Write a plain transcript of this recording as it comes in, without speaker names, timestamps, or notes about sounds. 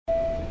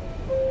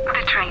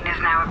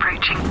now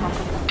approaching.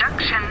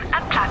 Junction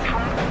at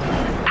platform.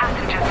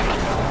 Passengers.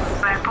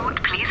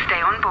 Airport, please stay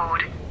on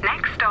board.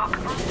 Next stop,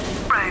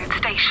 road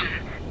station.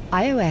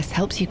 iOS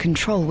helps you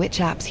control which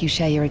apps you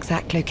share your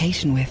exact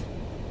location with.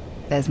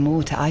 There's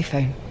more to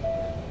iPhone.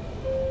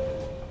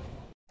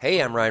 Hey,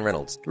 I'm Ryan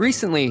Reynolds.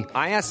 Recently,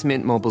 I asked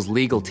Mint Mobile's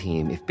legal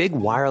team if big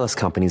wireless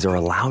companies are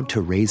allowed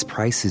to raise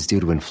prices due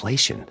to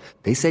inflation.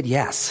 They said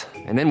yes.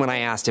 And then when I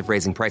asked if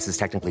raising prices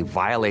technically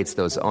violates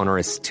those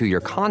onerous two-year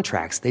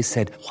contracts, they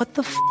said, "What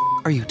the f***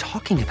 are you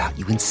talking about,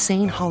 you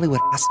insane Hollywood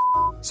ass?"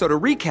 So to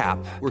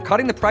recap, we're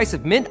cutting the price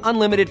of Mint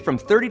Unlimited from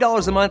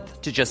 $30 a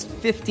month to just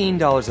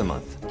 $15 a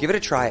month. Give it a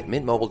try at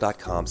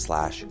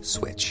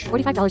mintmobile.com/switch.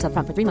 $45 up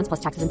front for 3 months plus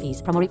taxes and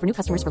fees. Promo rate for new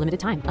customers for limited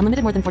time.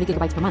 Unlimited more than 40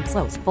 gigabytes per month.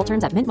 Slows full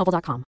terms at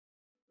mintmobile.com.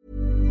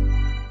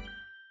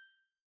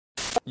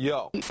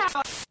 Yo,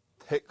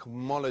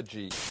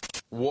 technology.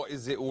 What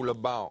is it all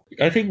about?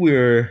 I think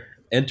we're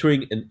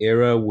entering an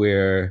era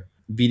where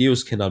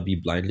videos cannot be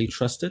blindly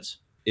trusted.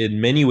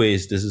 In many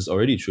ways, this is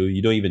already true.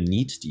 You don't even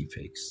need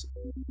deepfakes.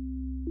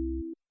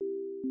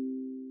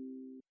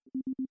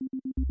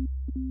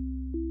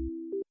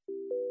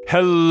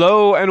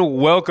 Hello and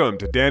welcome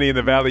to Danny in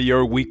the Valley,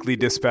 your weekly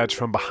dispatch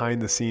from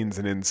behind the scenes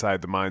and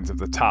inside the minds of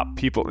the top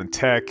people in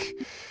tech.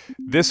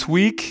 This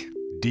week,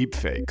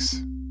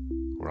 deepfakes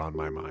were on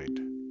my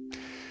mind.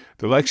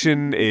 The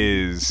election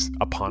is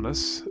upon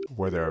us,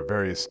 where there are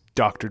various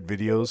doctored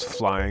videos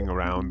flying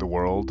around the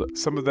world,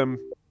 some of them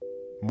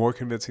more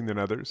convincing than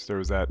others. There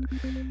was that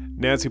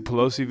Nancy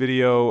Pelosi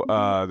video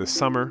this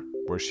summer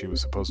where she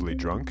was supposedly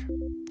drunk.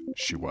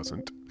 She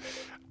wasn't.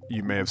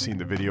 You may have seen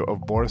the video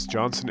of Boris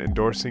Johnson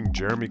endorsing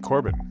Jeremy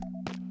Corbyn.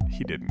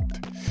 He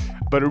didn't.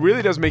 But it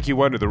really does make you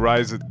wonder the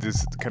rise of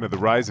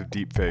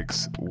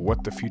deepfakes,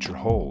 what the future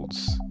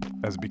holds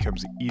as it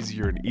becomes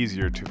easier and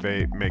easier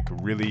to make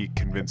really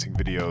convincing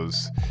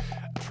videos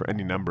for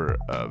any number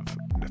of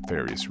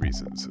nefarious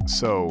reasons.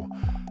 So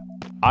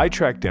I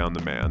tracked down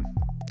the man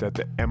that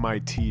the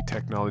MIT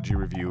Technology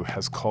Review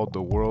has called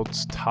the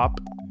world's top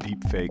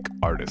deepfake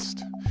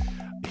artist.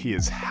 He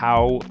is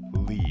Hao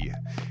Li,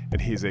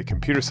 and he is a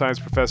computer science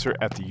professor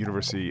at the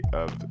University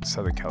of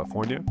Southern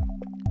California.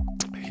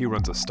 He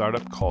runs a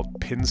startup called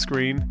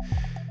Pinscreen.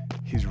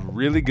 He's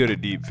really good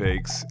at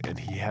deepfakes, and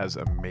he has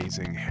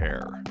amazing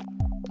hair.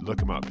 Look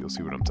him up, you'll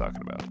see what I'm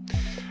talking about.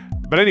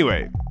 But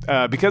anyway,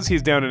 because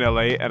he's down in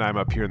LA and I'm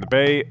up here in the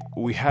Bay,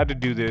 we had to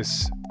do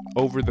this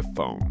over the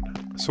phone.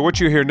 So what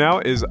you hear now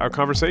is our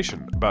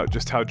conversation about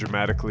just how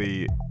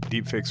dramatically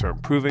deepfakes are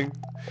improving,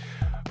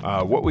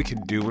 what we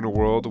can do in a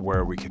world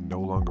where we can no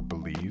longer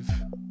believe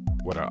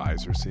what our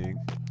eyes are seeing.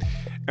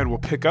 And we'll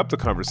pick up the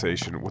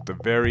conversation with the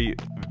very,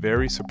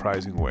 very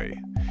surprising way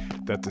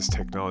that this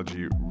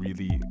technology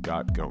really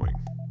got going.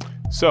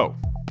 So,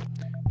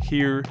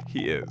 here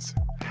he is,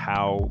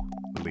 Hao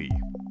Li.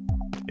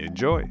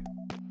 Enjoy.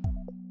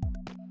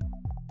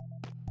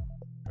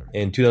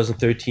 In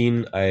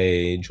 2013,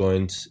 I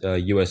joined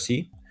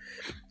USC.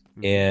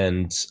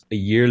 And a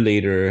year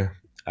later,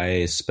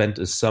 I spent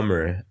a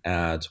summer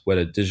at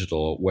Weta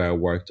Digital where I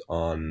worked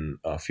on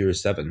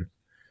Furious 7.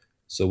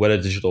 So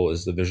Weta Digital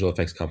is the visual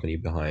effects company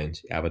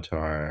behind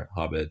Avatar,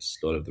 Hobbit,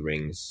 Lord of the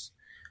Rings.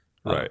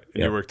 Right.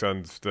 And you worked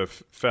on the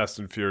Fast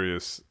and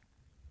Furious,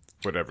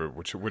 whichever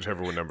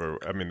number.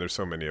 I mean, there's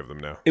so many of them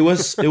now. It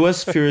was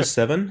Furious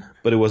 7,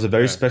 but it was a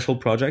very special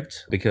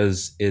project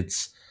because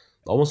it's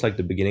almost like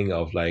the beginning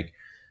of like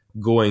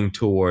going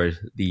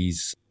toward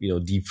these,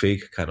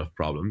 deepfake kind of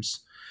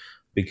problems.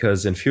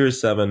 Because in Furious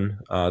 7,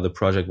 the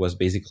project was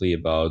basically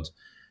about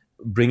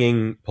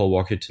bringing Paul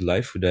Walker to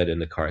life, who died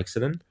in a car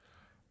accident.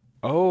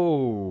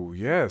 Oh,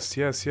 yes,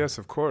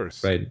 of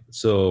course. Right.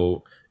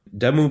 So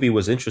that movie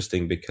was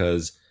interesting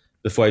because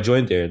before I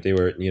joined there, they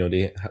were,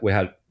 we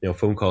had,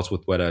 phone calls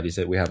with Weta. They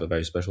said, we have a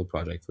very special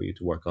project for you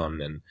to work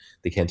on, and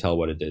they can't tell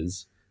what it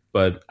is.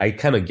 But I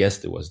kind of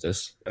guessed it was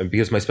this,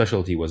 because my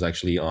specialty was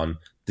actually on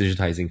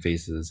digitizing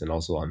faces and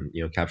also on,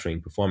 capturing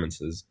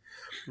performances.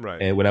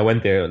 Right. And when I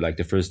went there, like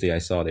the first day I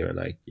saw, they were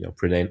like,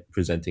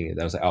 presenting it.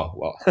 I was like, oh,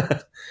 well,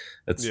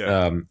 that's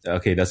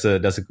okay. That's a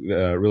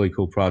really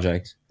cool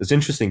project. It's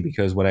interesting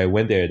because when I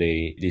went there,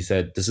 they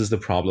said, this is the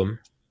problem.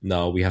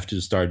 Now we have to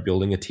start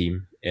building a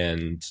team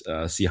and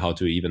see how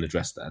to even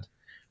address that.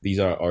 These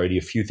are already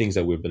a few things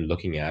that we've been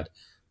looking at.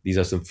 These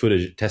are some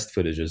test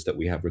footages that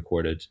we have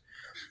recorded.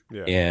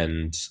 Yeah.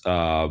 And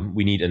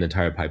we need an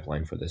entire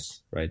pipeline for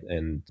this, right?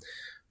 And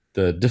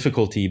the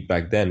difficulty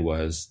back then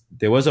was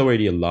there was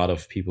already a lot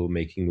of people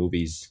making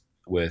movies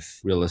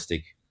with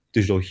realistic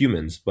digital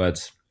humans.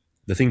 But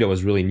the thing that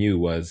was really new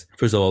was,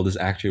 first of all, this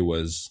actor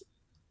was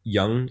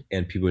young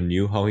and people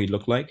knew how he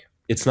looked like.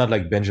 It's not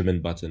like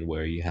Benjamin Button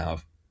where you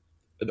have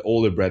an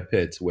older Brad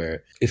Pitt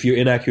where if you're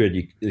inaccurate,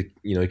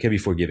 it can be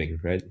forgiving,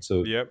 right?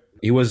 So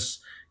he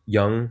was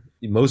young.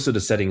 Most of the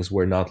settings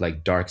were not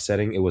like dark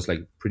setting. It was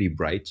like pretty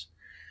bright.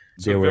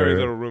 So very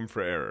little room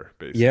for error,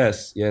 basically.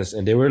 Yes.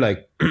 And there were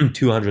like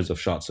 200s of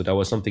shots. So that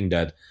was something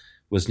that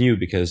was new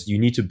because you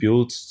need to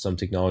build some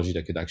technology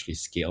that could actually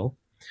scale.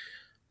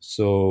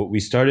 So we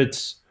started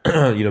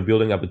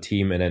building up a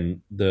team, and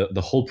then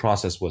the whole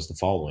process was the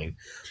following.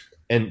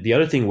 And the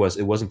other thing was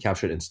it wasn't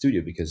captured in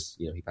studio because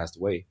he passed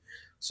away,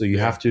 so you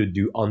have to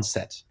do on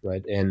set,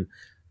 right? And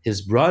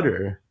his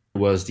brother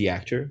was the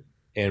actor,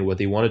 and what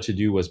they wanted to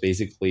do was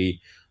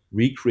basically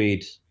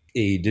recreate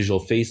a digital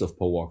face of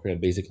Paul Walker and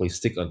basically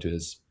stick onto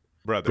his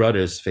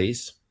brother's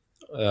face.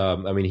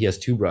 He has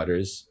two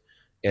brothers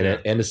and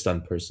a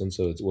stunt person,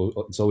 so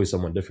it's always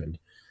someone different.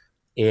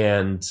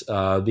 And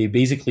they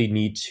basically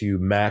need to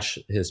match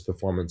his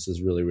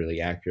performances really,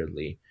 really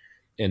accurately,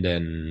 and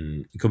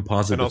then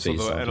composite the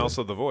face. And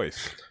also the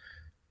voice.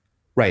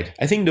 Right.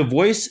 I think the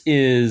voice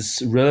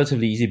is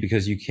relatively easy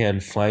because you can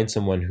find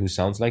someone who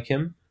sounds like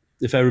him.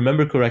 If I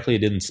remember correctly, it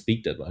didn't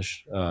speak that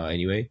much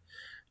anyway.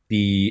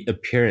 The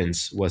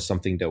appearance was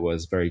something that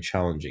was very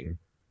challenging.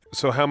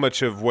 So how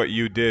much of what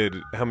you did,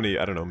 how many,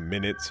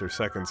 minutes or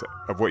seconds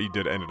of what you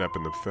did ended up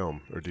in the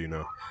film, or do you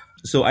know?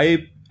 So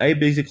I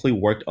basically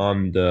worked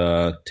on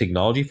the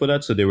technology for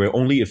that. So there were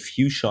only a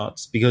few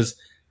shots because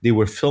they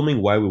were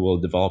filming while we were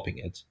developing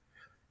it.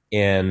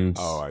 And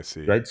I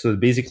see. Right. So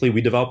basically we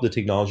developed the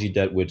technology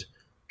that would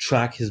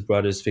track his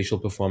brother's facial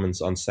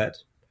performance on set.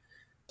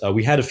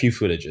 We had a few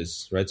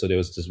footages, right? So there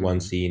was this one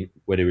scene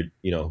where they were,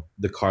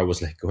 the car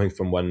was like going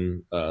from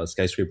one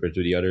skyscraper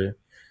to the other.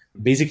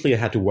 Basically, I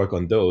had to work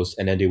on those,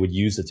 and then they would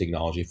use the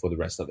technology for the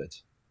rest of it.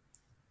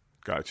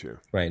 Got you.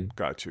 Right.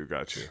 Got you.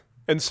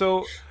 And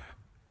so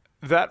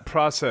that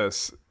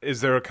process,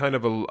 is there a kind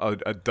of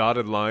a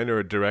dotted line or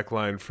a direct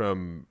line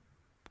from,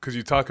 because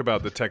you talk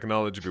about the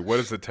technology, but what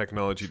is the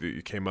technology that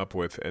you came up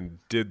with, and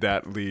did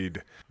that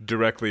lead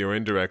directly or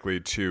indirectly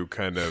to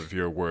kind of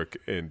your work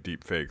in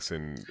deepfakes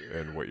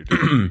and what you're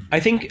doing? I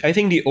think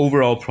the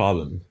overall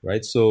problem,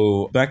 right?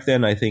 So back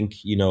then, I think,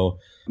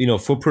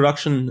 for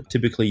production,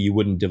 typically you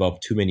wouldn't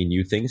develop too many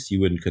new things. You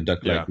wouldn't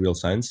conduct like real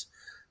science.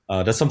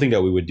 That's something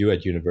that we would do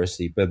at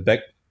university. But back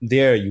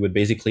there, you would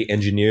basically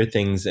engineer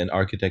things and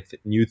architect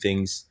new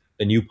things,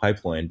 a new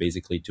pipeline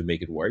basically to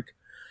make it work,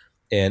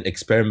 and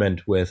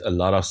experiment with a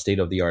lot of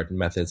state-of-the-art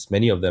methods,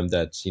 many of them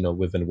that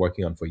we've been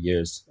working on for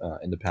years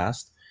in the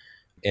past.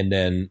 And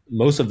then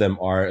most of them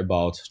are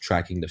about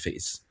tracking the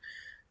face.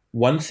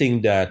 One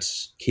thing that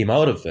came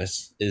out of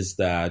this is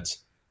that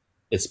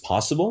it's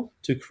possible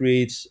to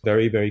create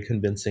very, very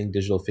convincing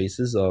digital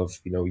faces of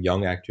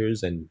young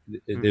actors, and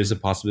there's a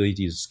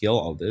possibility to scale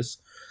all this.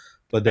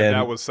 But then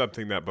that was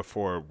something that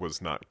before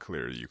was not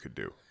clear you could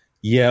do.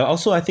 Yeah.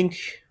 Also, I think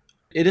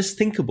it is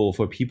thinkable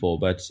for people,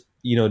 but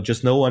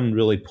just no one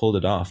really pulled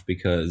it off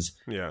because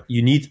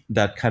you need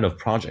that kind of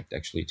project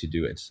actually to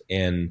do it.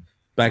 And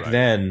back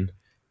then,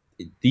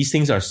 these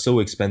things are so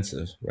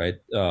expensive, right?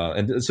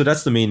 And so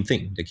that's the main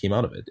thing that came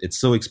out of it. It's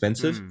so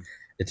expensive.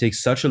 It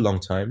takes such a long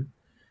time.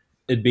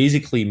 It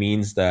basically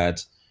means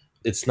that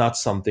it's not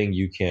something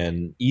you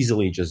can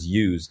easily just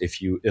use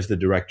if the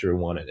director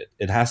wanted it.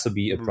 It has to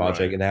be a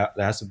project, and it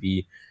has to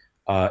be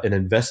an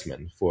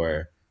investment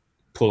for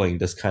pulling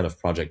this kind of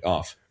project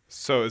off.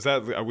 So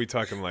are we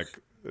talking like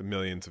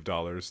millions of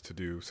dollars to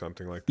do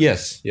something like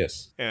that?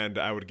 Yes. And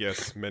I would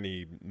guess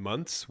many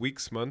months,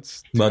 weeks,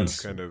 months?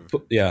 Months.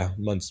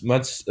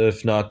 Months,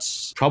 if not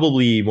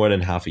probably more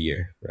than half a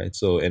year, right?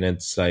 So, and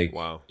it's like,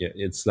 wow. Yeah,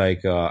 it's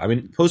like,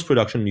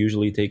 post-production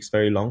usually takes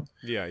very long.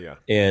 Yeah.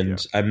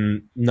 And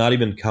I'm not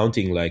even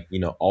counting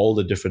all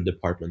the different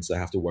departments that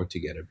have to work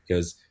together,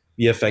 because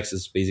VFX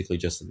is basically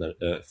just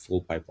a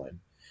full pipeline.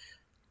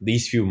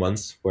 These few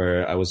months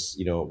where I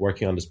was,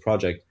 working on this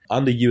project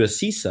on the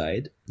USC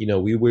side,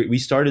 we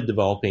started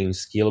developing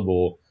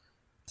scalable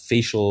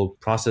facial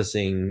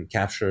processing,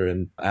 capture,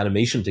 and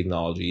animation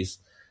technologies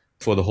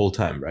for the whole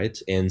time, right?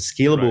 And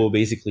scalable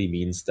basically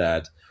means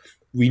that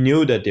we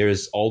knew that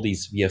there's all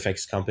these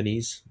VFX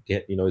companies.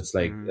 It's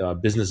like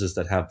businesses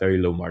that have very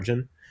low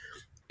margin,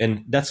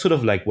 and that's sort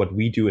of like what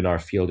we do in our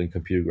field in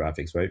computer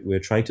graphics, right? We're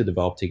trying to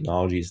develop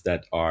technologies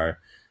that are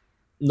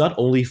not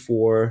only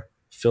for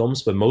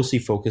films, but mostly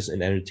focused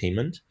in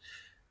entertainment,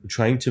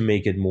 trying to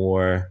make it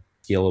more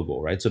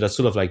scalable, right? So that's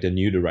sort of like the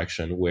new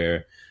direction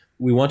where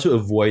we want to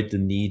avoid the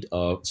need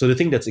of, so the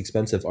thing that's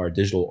expensive are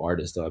digital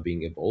artists that are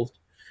being involved.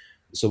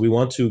 So we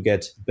want to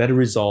get better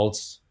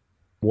results,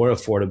 more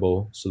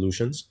affordable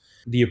solutions.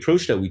 The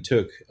approach that we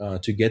took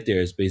to get there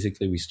is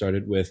basically we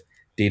started with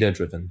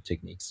data-driven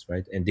techniques,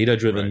 right? And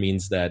data-driven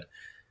means that,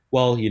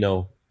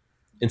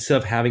 instead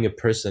of having a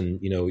person,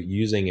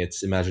 using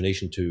its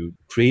imagination to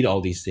create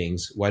all these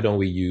things, why don't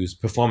we use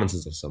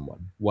performances of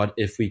someone? What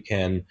if we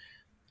can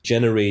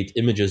generate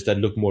images that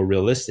look more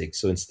realistic?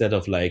 So instead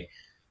of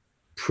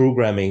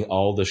programming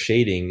all the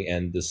shading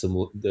and the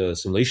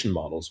simulation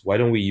models, why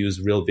don't we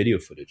use real video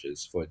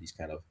footages for these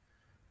kind of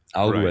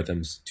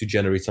algorithms to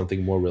generate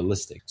something more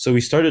realistic? So we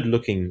started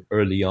looking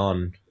early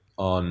on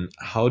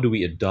how do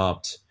we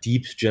adopt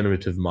deep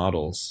generative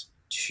models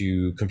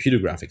to computer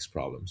graphics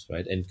problems,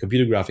 right? And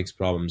computer graphics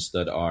problems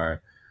that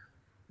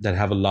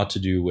have a lot to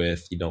do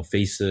with,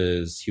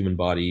 faces, human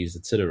bodies,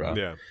 etc.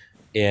 Yeah.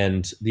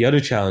 And the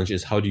other challenge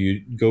is how do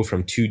you go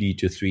from 2D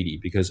to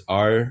 3D? Because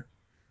our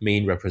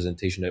main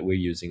representation that we're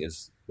using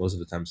is most of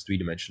the times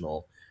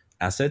 3-dimensional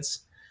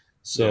assets.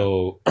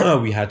 So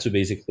we had to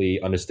basically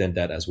understand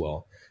that as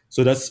well.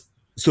 So that's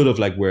sort of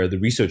like where the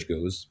research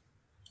goes,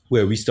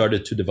 where we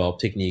started to develop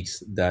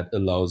techniques that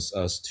allows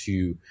us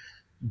to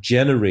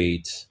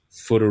generate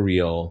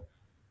photoreal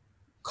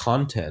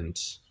content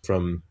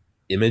from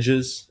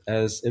images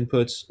as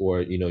inputs,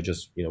 or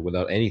just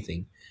without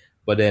anything.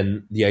 But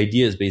then the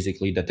idea is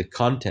basically that the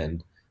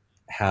content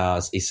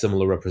has a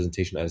similar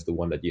representation as the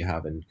one that you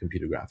have in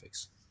computer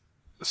graphics.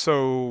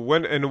 So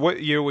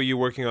what year were you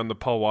working on the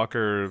Paul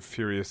Walker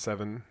Furious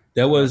 7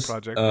 that was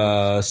project?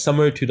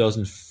 Summer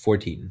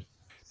 2014.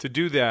 To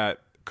do that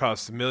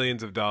cost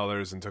millions of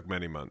dollars and took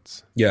many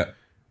months. Yeah.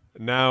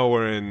 Now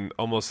we're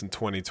almost in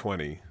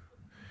 2020.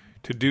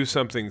 To do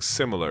something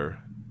similar,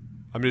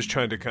 I'm just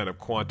trying to kind of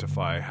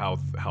quantify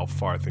how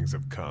far things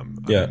have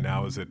come. I mean,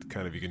 now is it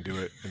kind of you can do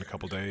it in a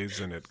couple days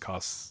and it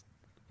costs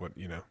what.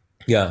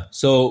 Yeah.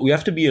 So we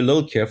have to be a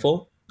little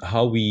careful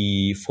how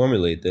we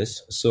formulate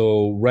this.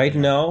 So right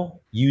now,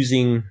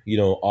 using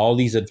all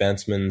these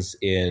advancements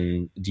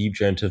in deep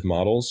generative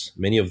models,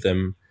 many of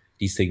them,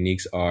 these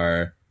techniques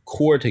are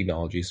core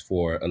technologies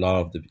for a lot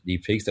of the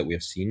deepfakes that we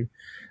have seen.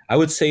 I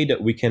would say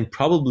that we can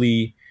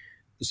probably,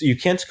 so you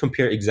can't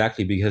compare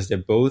exactly because they're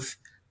both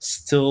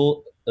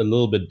still a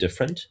little bit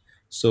different.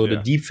 So the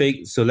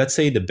deepfake, so let's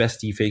say the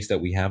best deepfakes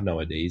that we have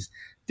nowadays,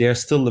 they are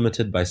still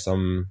limited by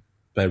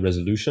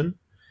resolution.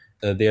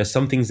 There are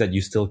some things that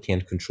you still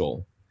can't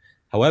control.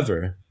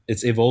 However,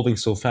 it's evolving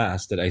so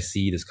fast that I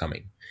see this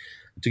coming.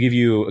 To give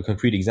you a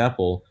concrete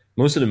example,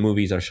 most of the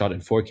movies are shot in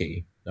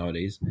 4K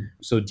nowadays.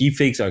 So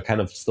deepfakes are kind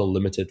of still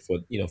limited for,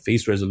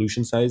 face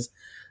resolution size,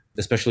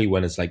 especially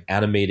when it's like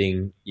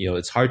animating.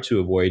 It's hard to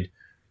avoid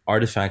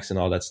artifacts and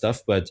all that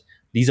stuff, but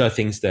these are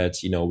things that,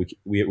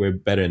 we're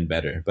better and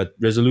better. But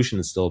resolution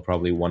is still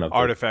probably one of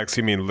artifacts.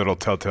 You mean little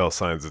telltale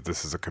signs that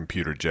this is a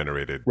computer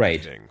generated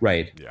thing.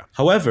 Right. Yeah.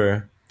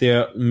 However,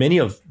 there are many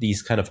of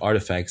these kind of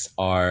artifacts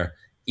are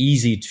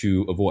easy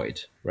to avoid,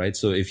 right?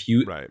 So if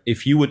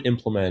you would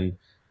implement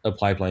a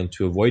pipeline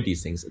to avoid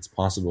these things, it's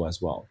possible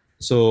as well.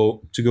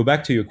 So to go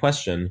back to your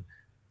question,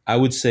 I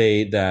would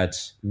say that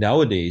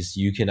nowadays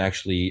you can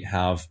actually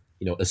have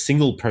a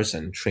single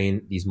person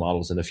train these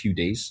models in a few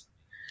days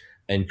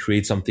and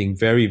create something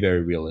very,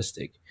 very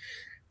realistic.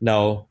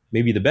 Now,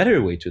 maybe the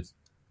better way to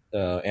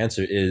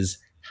answer is,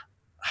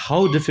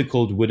 how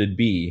difficult would it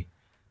be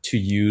to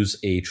use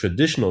a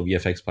traditional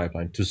VFX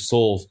pipeline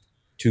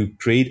to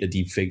create a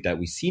deepfake that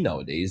we see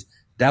nowadays?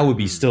 That would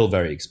be still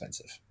very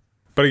expensive.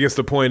 But I guess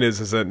the point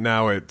is that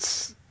now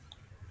it's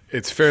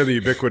fairly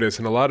ubiquitous,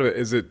 and a lot of it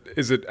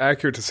is it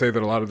accurate to say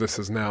that a lot of this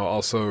is now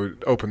also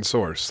open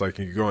source? Like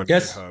you can go on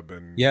GitHub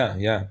and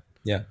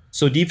yeah.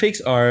 So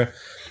deepfakes are,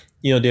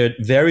 there are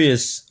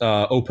various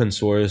open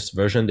source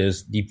version.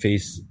 There's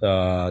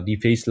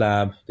Deepface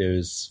Lab.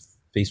 There's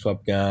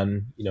FaceSwap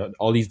GAN.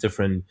 All these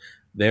different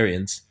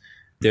variants.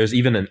 There's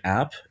even an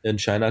app in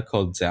China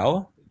called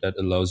Zao that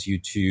allows you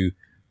to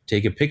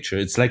take a picture.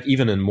 It's like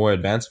even a more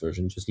advanced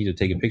version. You just need to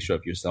take a picture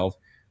of yourself,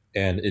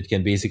 and it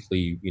can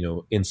basically,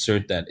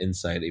 insert that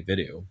inside a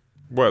video.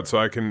 What? So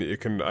I can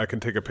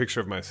take a picture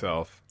of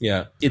myself.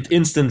 Yeah, it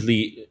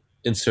instantly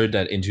insert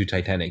that into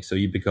Titanic. So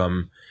you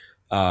become,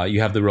 you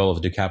have the role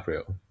of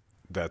DiCaprio.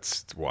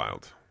 That's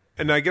wild.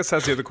 And I guess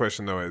that's the other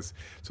question though is,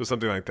 so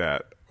something like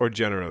that, or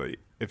generally,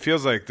 it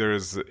feels like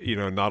there's,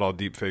 not all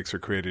deep fakes are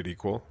created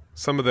equal.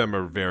 Some of them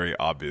are very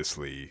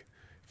obviously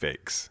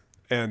fakes,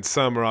 and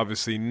some are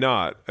obviously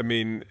not. I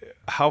mean,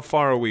 how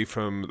far are we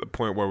from the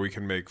point where we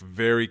can make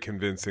very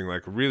convincing,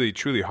 like really,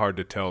 truly hard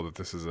to tell that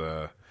this is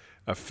a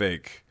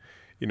fake?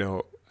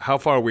 How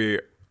far away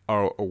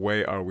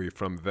are we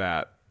from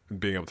that,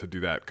 being able to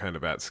do that kind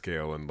of at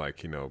scale and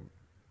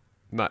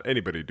not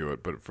anybody do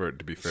it, but for it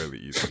to be fairly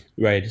easy?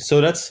 Right. So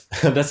that's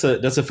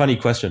a funny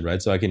question,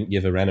 right? So I can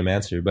give a random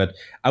answer, but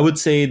I would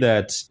say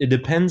that it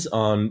depends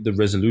on the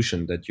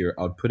resolution that you're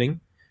outputting.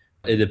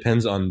 It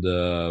depends on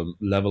the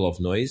level of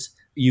noise.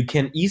 You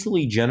can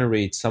easily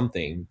generate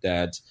something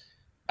that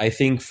I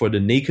think for the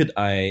naked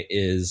eye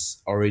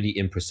is already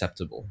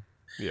imperceptible.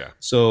 Yeah.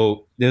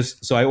 So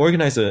I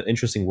organized an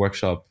interesting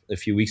workshop a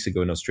few weeks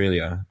ago in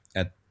Australia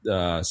at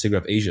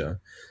SIGGRAPH Asia.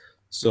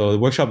 So the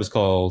workshop is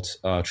called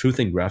Truth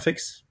in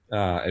Graphics,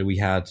 and we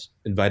had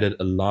invited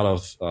a lot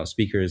of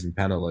speakers and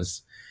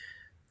panelists,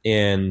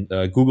 and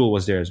Google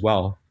was there as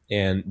well.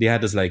 And they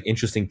had this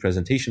interesting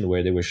presentation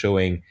where they were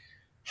showing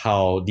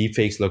how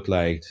deepfakes look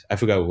like. I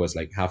forgot it was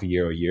half a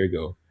year or a year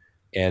ago,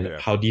 and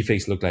how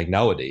deepfakes look like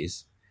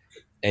nowadays.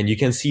 And you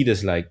can see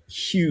this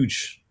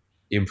huge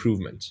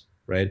improvement,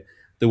 right?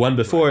 The one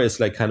before is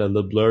kind of a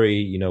little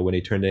blurry, when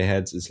they turn their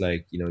heads, it's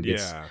it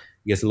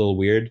gets a little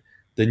weird.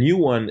 The new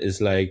one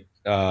is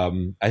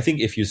I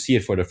think if you see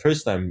it for the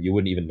first time, you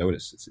wouldn't even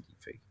notice it's a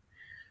deepfake.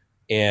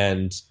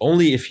 And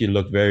only if you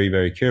look very,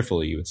 very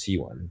carefully, you would see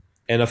one.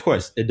 And of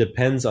course, it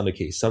depends on the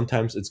case.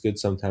 Sometimes it's good,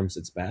 sometimes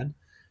it's bad.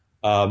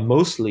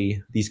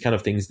 Mostly, these kind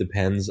of things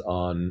depends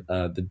on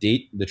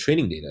the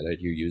training data that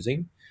you're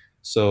using.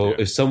 So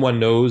if someone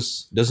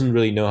doesn't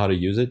really know how to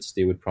use it,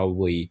 they would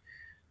probably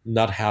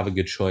not have a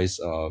good choice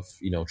of,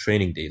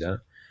 training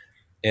data.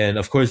 And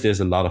of course, there's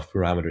a lot of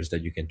parameters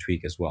that you can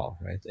tweak as well,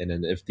 right? And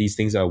then if these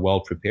things are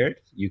well prepared,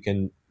 you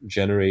can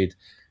generate,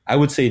 I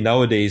would say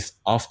nowadays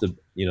out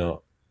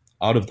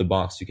of the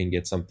box, you can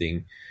get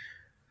something,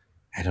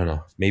 I don't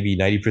know, maybe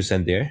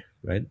 90% there,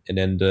 right? And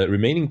then the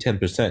remaining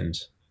 10%,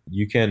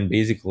 you can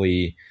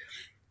basically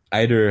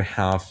either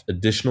have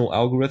additional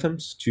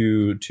algorithms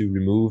to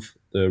remove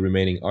the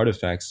remaining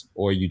artifacts,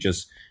 or you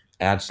just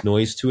add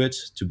noise to it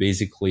to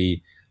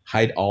basically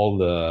hide all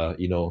the,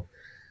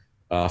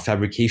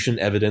 fabrication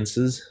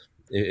evidences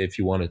if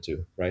you wanted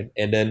to, right?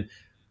 And then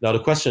now the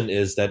question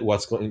is that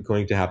what's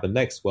going to happen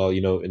next? Well,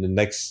 in the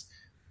next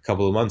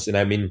couple of months, and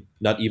I mean,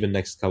 not even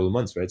next couple of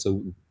months, right?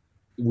 So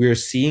we're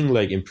seeing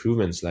like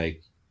improvements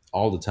like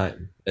all the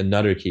time,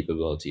 another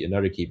capability,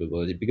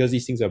 because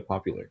these things are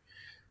popular.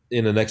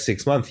 In the next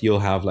 6 months, you'll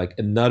have like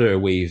another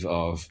wave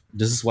of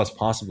this is what's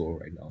possible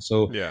right now.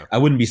 So I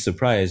wouldn't be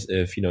surprised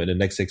if, in the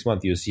next 6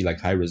 months, you'll see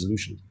like high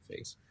resolution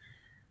phase.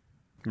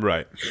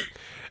 Right.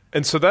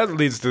 And so that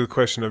leads to the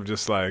question of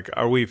just like,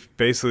 are we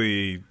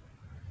basically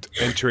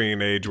entering an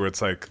age where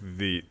it's like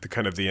the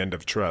kind of the end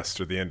of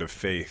trust or the end of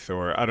faith,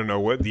 or I don't know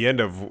what the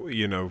end of,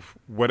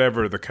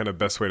 whatever the kind of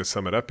best way to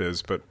sum it up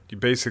is, but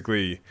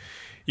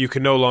you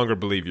can no longer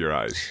believe your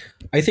eyes.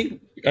 I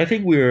think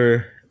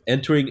we're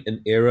entering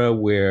an era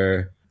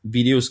where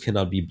videos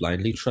cannot be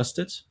blindly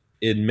trusted.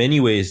 In many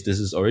ways, this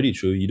is already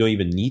true. You don't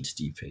even need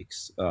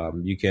deepfakes.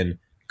 You can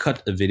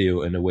cut a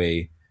video in a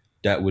way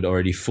that would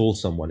already fool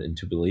someone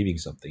into believing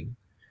something.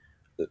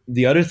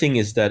 The other thing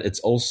is that it's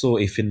also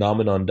a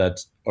phenomenon that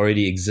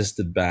already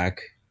existed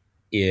back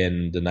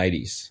in the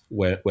 90s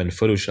when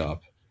Photoshop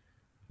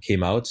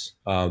came out.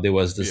 There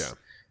was this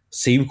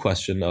same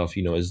question of,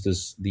 is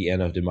this the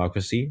end of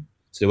democracy?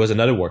 So there was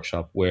another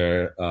workshop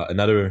where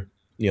another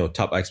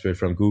top expert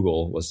from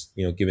Google was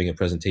giving a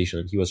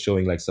presentation. He was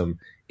showing like some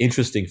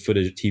interesting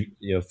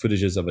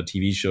footages of a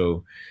TV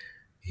show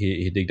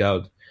he digged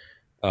out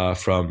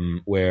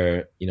from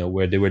where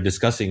they were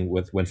discussing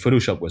when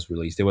Photoshop was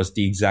released. There was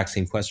the exact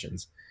same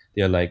questions.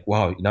 They're like,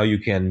 wow, now you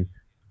can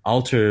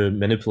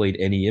manipulate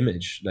any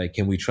image. Like,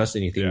 can we trust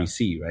anything we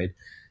see, right?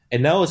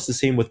 And now it's the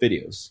same with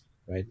videos,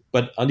 right?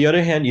 But on the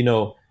other hand,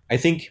 I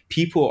think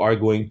people are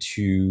going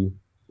to,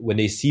 when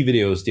they see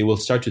videos, they will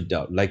start to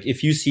doubt. Like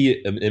if you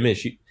see an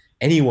image,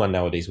 anyone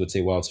nowadays would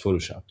say, well, it's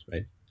Photoshopped,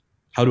 right?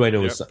 How do I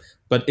know it's not?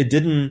 But it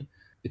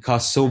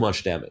caused so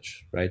much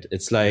damage, right?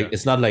 It's like,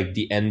 it's not like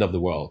the end of the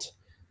world.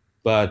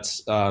 But,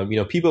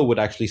 people would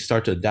actually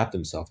start to adapt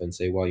themselves and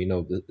say, well,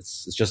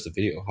 it's just a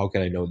video. How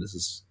can I know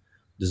this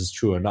is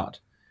true or not?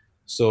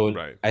 So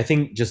I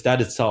think just that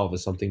itself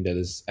is something that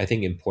is, I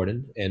think,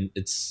 important. And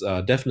it's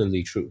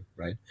definitely true,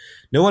 right?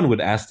 No one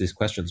would ask these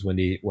questions when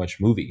they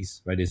watch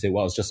movies, right? They say,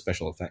 well, it's just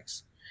special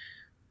effects.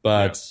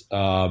 But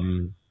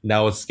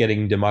now it's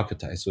getting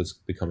democratized, so it's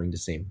becoming the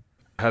same.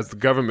 Has the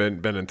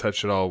government been in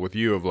touch at all with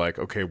you of like,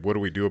 okay, what do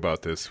we do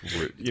about this?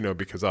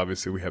 Because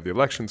obviously we have the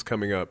elections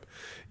coming up.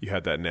 You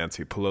had that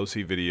Nancy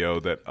Pelosi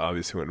video that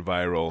obviously went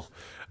viral.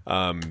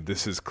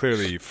 This is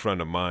clearly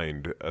front of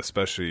mind,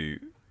 especially,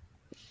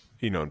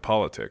 in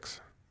politics.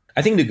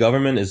 I think the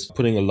government is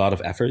putting a lot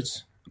of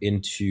efforts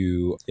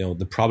into,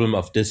 the problem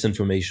of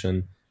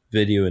disinformation,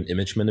 video and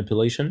image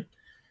manipulation.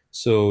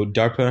 So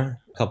DARPA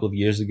a couple of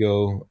years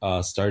ago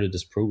started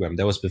this program.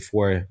 That was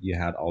before you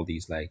had all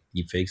these like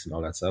deepfakes and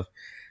all that stuff.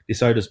 They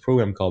started this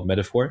program called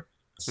Metaphor.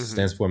 It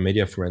stands for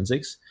Media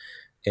Forensics.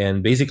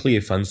 And basically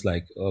it funds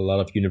like a lot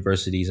of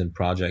universities and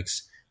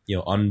projects,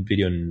 on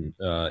video and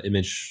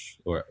image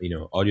or,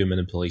 audio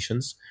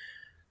manipulations.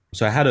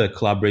 So I had a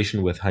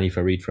collaboration with Hani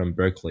Farid from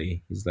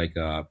Berkeley. He's like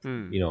a,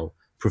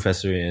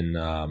 professor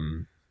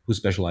who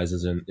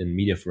specializes in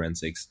media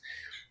forensics.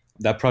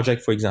 That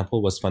project, for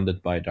example, was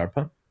funded by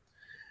DARPA.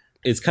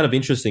 It's kind of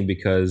interesting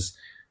because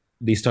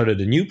they started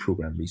a new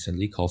program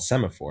recently called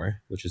Semaphore,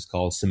 which is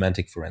called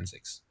Semantic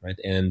Forensics, right?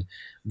 And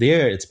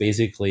there it's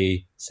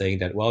basically saying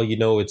that, well,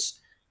 it's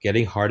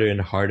getting harder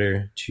and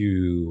harder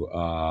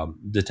to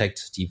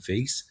detect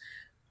deepfakes.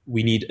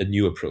 We need a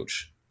new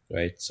approach,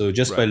 right? So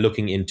just by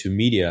looking into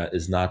media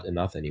is not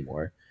enough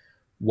anymore.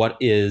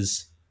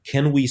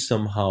 Can we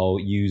somehow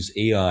use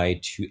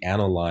AI to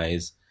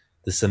analyze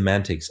the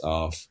semantics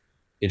of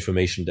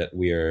information that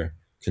we're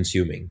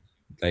consuming?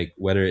 Like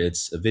whether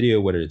it's a video,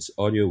 whether it's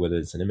audio, whether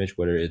it's an image,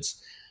 whether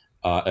it's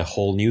a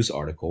whole news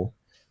article.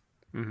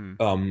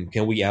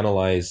 Can we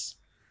analyze,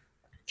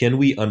 can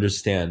we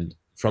understand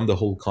from the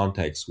whole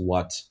context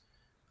what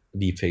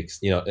deepfakes,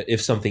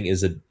 if something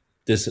is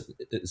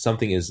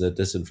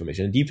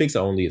disinformation. And deepfakes are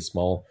only a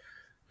small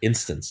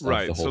instance of the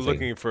whole thing. So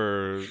looking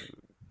for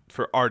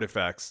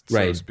artifacts, so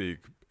to speak,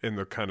 in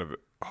the kind of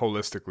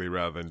holistically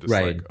rather than just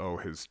like, oh,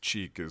 his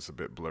cheek is a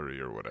bit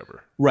blurry or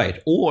whatever.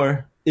 Right.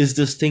 Or does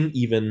this thing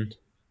even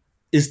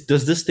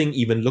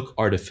look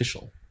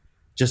artificial?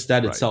 Just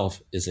that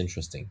itself is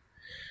interesting.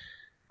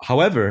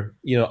 However,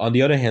 on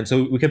the other hand,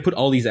 so we can put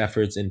all these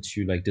efforts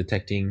into like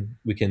detecting,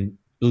 we can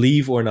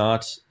believe or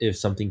not if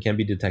something can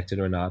be detected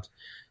or not.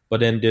 But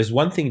then there's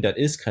one thing that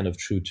is kind of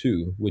true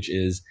too, which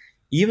is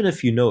even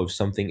if you know if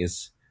something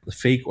is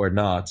fake or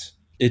not,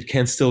 it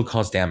can still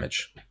cause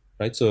damage,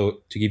 right?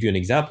 So to give you an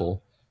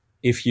example,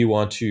 if you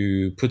want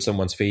to put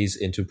someone's face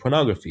into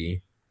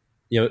pornography,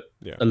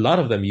 a lot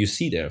of them you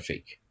see they're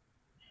fake,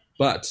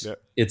 but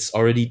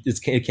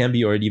it can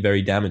be already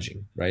very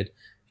damaging, right?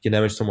 You can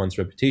damage someone's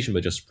reputation by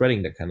just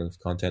spreading that kind of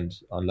content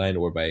online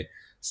or by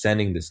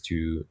sending this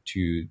to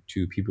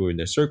people in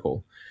their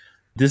circle.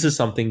 This is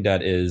something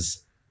that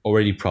is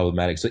already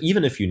problematic. So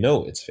even if you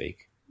know it's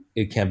fake,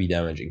 it can be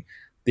damaging.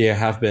 There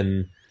have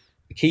been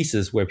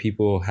cases where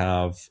people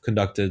have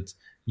conducted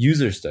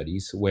user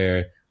studies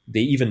where they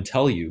even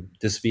tell you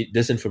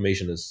this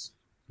information is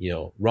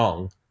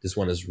wrong, this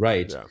one is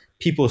right. Yeah.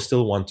 People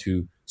still want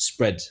to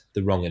spread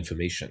the wrong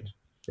information,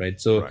 right?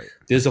 So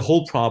there's a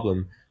whole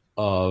problem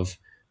of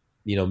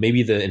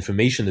maybe the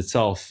information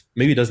itself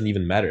maybe it doesn't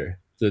even matter.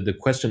 The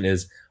question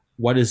is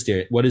what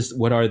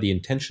are the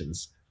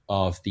intentions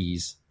of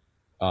these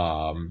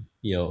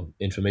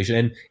information,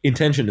 and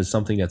intention is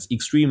something that's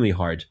extremely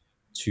hard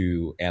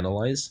to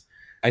analyze.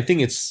 I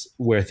think it's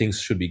where things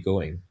should be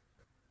going.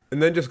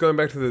 And then just going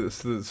back to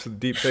the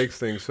deep fakes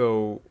thing.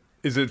 So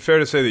is it fair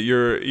to say that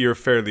you're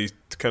fairly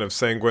kind of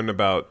sanguine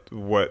about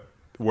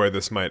where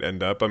this might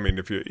end up? I mean,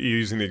 if you're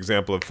using the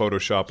example of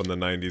Photoshop in the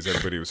 90s,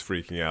 everybody was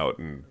freaking out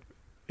and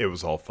it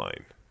was all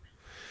fine.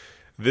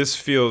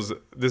 This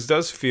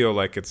does feel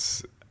like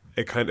it's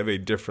a kind of a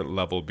different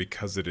level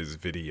because it is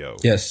video.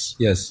 Yes.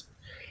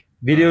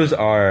 Videos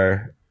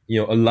are,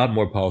 a lot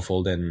more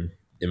powerful than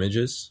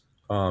images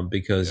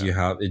because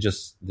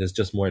there's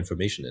just more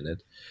information in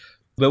it.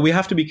 But we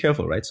have to be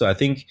careful, right? So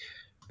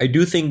I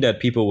do think that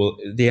people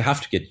they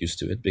have to get used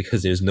to it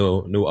because there's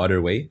no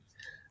other way.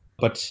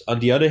 But on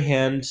the other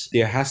hand,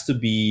 there has to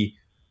be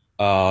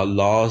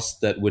laws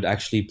that would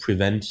actually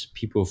prevent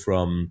people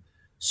from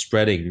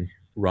spreading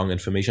wrong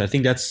information. I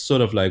think that's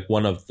sort of like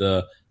one of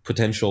the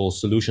potential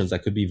solutions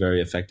that could be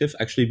very effective.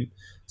 Actually,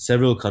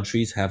 several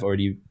countries have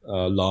already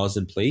laws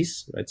in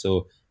place, right?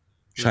 So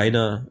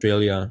China,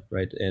 Australia,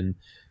 right? And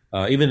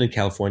even in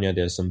California,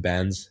 there's some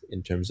bans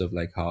in terms of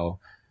like how,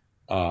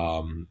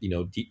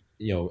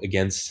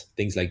 against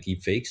things like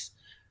deep fakes.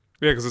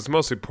 Yeah, because it's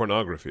mostly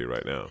pornography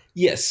right now.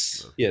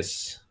 Yes,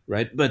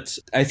 right. But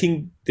I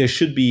think there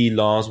should be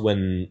laws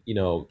when,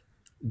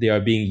 they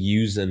are being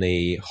used in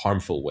a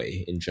harmful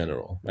way in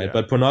general, right? Yeah.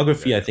 But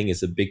pornography, I think,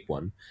 is a big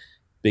one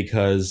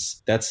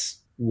because that's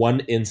one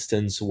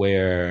instance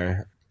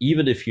where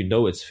even if you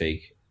know it's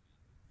fake,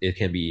 it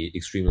can be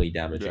extremely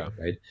damaging,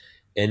 right?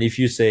 And if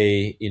you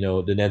say,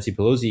 the Nancy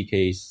Pelosi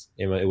case,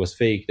 it was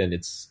fake, then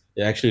it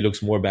actually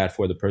looks more bad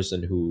for the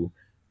person who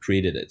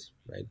created it,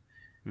 right?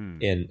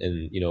 And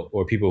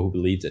or people who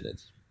believed in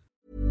it.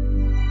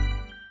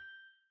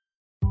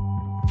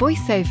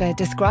 VoiceOver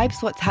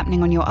describes what's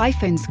happening on your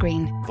iPhone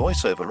screen.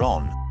 VoiceOver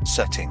on,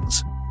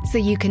 settings. So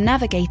you can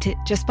navigate it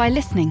just by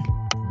listening.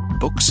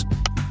 Books,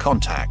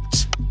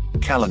 contacts,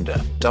 calendar,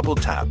 double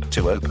tap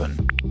to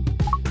open.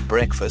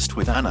 Breakfast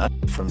with Anna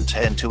from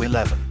 10 to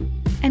 11.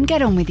 And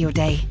get on with your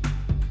day.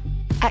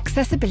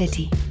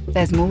 Accessibility.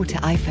 There's more to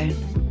iPhone.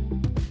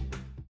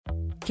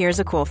 Here's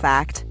a cool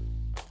fact.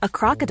 A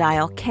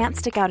crocodile can't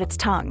stick out its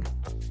tongue.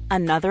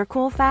 Another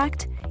cool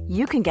fact,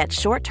 you can get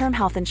short-term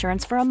health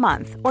insurance for a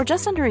month or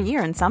just under a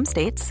year in some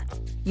states.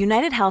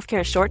 United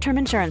Healthcare short-term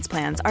insurance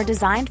plans are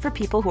designed for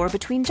people who are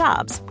between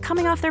jobs,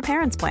 coming off their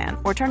parents' plan,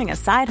 or turning a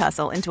side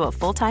hustle into a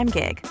full-time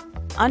gig.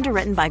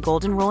 Underwritten by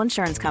Golden Rule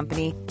Insurance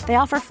Company, they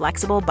offer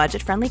flexible,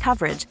 budget-friendly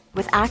coverage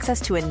with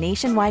access to a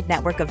nationwide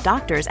network of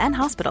doctors and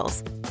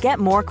hospitals. Get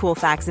more cool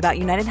facts about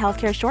United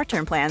Healthcare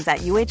short-term plans at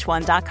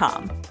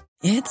uh1.com.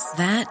 It's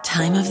that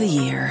time of the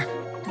year.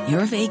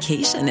 Your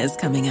vacation is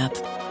coming up.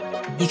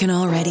 You can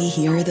already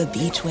hear the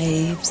beach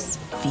waves,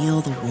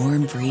 feel the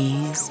warm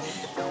breeze,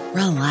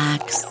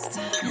 relax,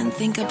 and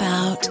think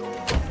about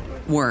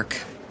work.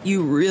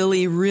 You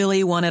really,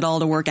 really want it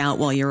all to work out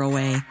while you're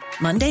away.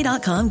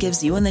 Monday.com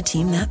gives you and the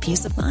team that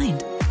peace of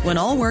mind. When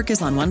all work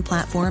is on one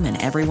platform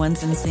and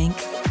everyone's in sync,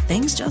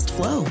 things just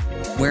flow.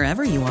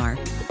 Wherever you are,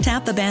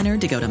 tap the banner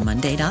to go to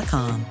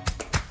Monday.com.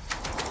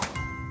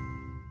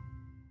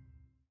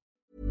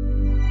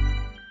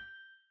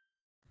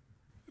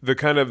 The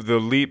kind of the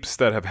leaps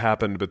that have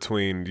happened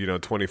between,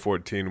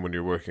 2014 when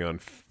you're working on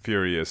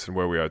Furious and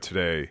where we are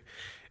today,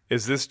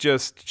 is this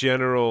just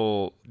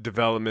general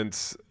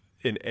developments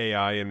in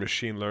AI and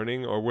machine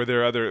learning, or were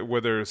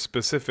there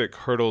specific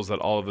hurdles that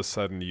all of a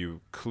sudden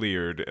you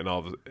cleared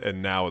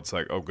and now it's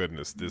like, oh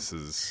goodness, this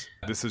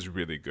is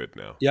really good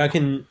now?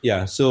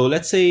 Yeah, so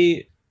let's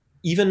say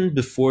even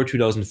before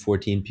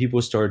 2014,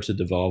 people started to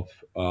develop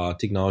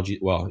technology,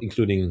 well,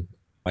 including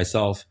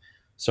myself,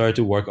 started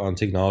to work on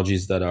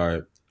technologies that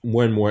are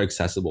more and more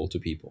accessible to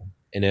people.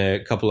 And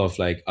a couple of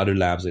like other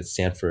labs at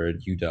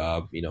Stanford,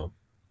 UW,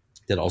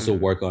 that also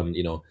work on,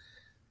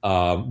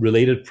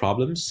 related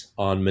problems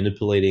on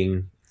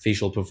manipulating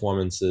facial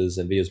performances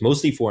and videos,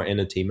 mostly for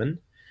entertainment.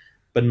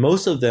 But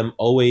most of them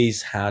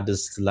always had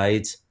this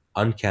slight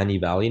uncanny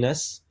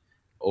valleyness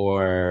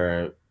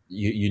or,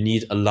 you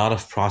need a lot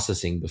of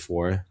processing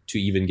before to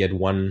even get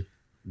one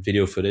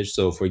video footage.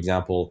 So, for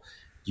example,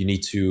 you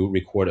need to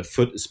record a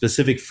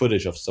specific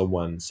footage of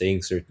someone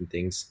saying certain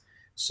things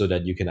so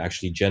that you can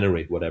actually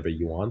generate whatever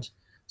you want.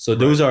 So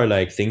those are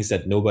like things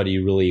that nobody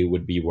really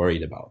would be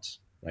worried about,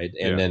 right?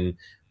 And then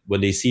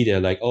when they see, they're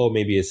like, oh,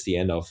 maybe it's the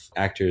end of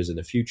actors in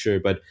the future,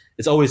 but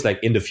it's always like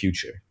in the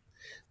future.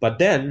 But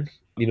then,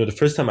 the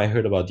first time I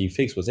heard about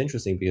deepfakes was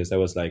interesting because that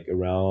was like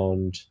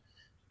around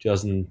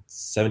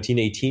 2017,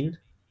 18.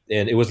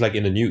 And it was like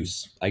in the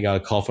news. I got a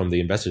call from the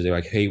investors. They're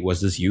like, hey,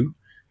 was this you?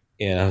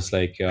 And I was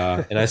like,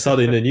 and I saw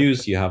that in the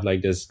news, you have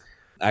like this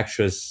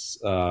actress,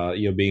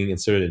 being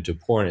inserted into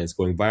porn and it's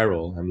going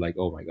viral. I'm like,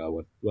 oh my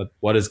God,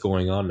 what is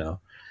going on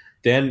now?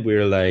 Then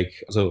we're like,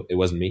 so it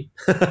wasn't me.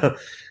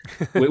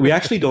 we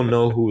actually don't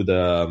know who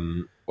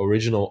the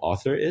original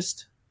author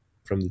is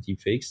from the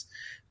deepfakes.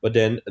 But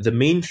then the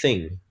main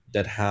thing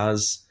that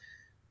has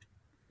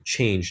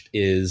changed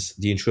is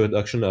the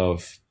introduction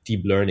of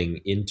deep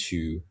learning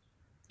into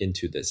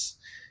this.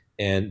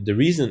 And the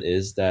reason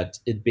is that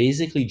it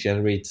basically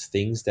generates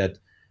things that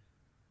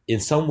in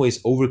some ways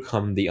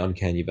overcome the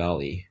uncanny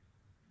valley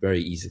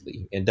very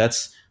easily. And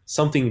that's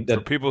something that...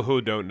 For people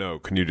who don't know,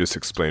 can you just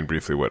explain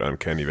briefly what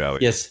uncanny valley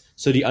is? Yes.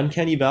 So the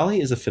uncanny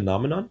valley is a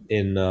phenomenon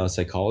in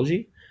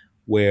psychology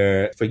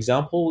where, for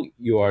example,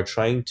 you are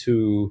trying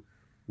to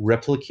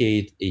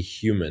replicate a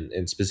human,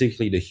 and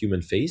specifically the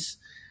human face.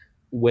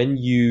 When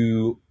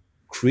you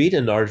create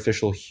an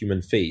artificial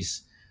human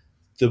face,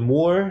 the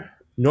more...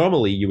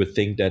 Normally, you would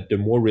think that the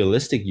more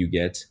realistic you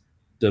get,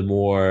 the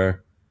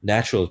more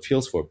natural it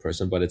feels for a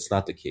person, but it's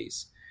not the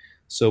case.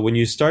 So when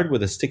you start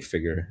with a stick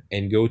figure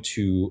and go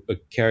to a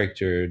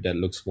character that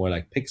looks more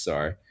like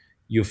Pixar,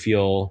 you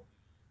feel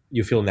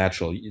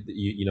natural.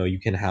 You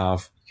can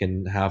have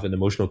an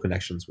emotional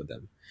connections with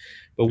them.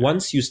 But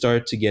once you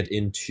start to get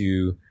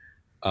into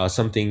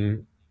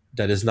something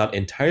that is not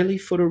entirely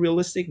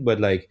photorealistic,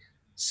 but like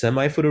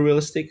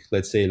semi-photorealistic,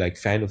 let's say like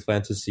Final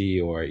Fantasy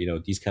or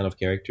these kind of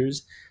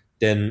characters,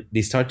 then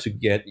they start to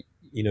get,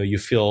 you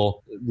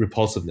feel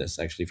repulsiveness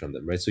actually from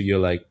them, right? So you're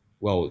like,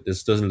 well,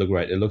 this doesn't look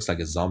right. It looks like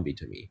a zombie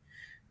to me.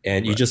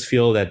 And you just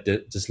feel that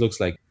this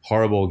looks like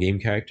horrible game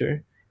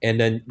character.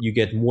 And then you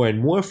get more and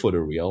more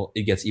photoreal,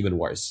 it gets even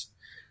worse.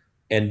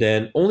 And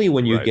then only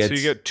when you get... So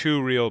you get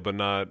too real, but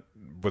not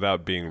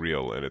without being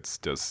real. And it's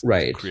just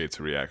creates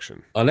a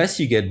reaction. Unless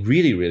you get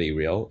really, really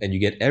real and you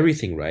get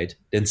everything right,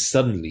 then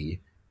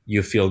suddenly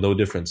you feel no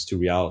difference to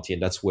reality.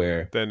 And that's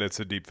where... Then it's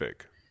a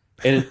deepfake.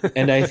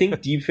 And I think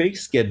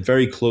deepfakes get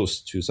very close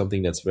to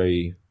something that's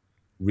very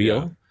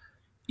real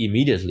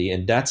immediately.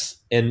 And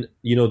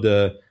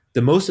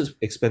the most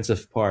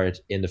expensive part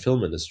in the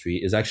film industry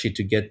is actually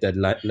to get that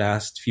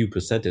last few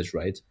percentage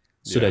right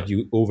so that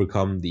you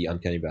overcome the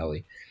uncanny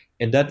valley.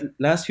 And that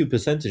last few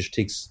percentage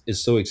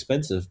is so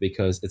expensive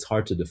because it's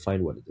hard to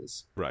define what it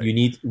is. Right. You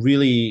need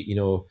really,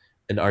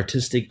 an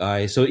artistic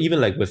eye. So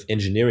even like with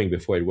engineering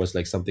before, it was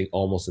like something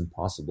almost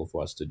impossible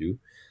for us to do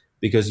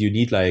because you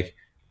need like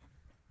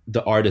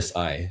the artist's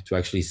eye to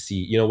actually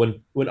see,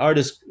 when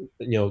artists,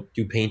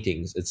 do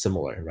paintings, it's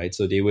similar, right?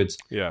 So they would,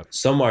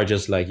 some are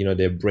just like,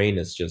 their brain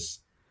is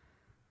just,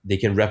 they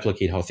can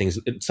replicate how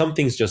some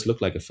things just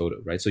look like a photo,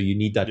 right? So you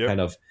need that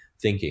kind of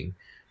thinking.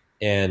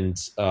 And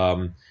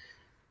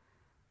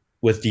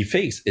with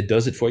deepfakes, it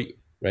does it for you,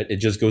 right? It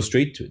just goes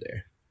straight to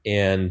there.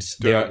 And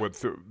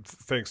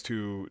thanks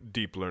to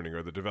deep learning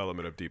or the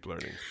development of deep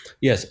learning.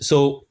 Yes.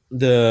 So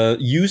the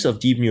use of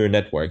deep neural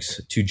networks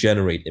to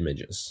generate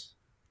images,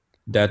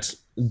 that's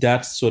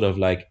sort of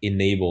like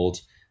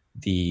enabled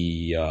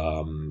the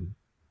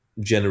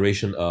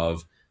generation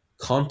of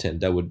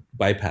content that would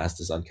bypass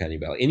this uncanny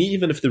valley. And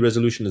even if the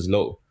resolution is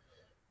low,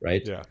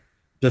 right? Yeah.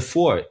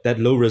 Before, that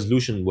low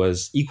resolution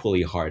was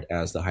equally hard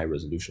as the high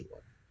resolution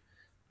one.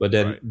 But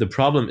then the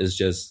problem is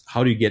just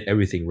how do you get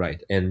everything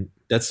right? And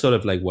that's sort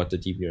of like what the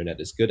deep neural net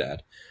is good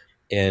at.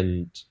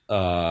 And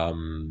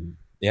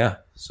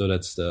so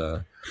that's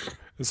the...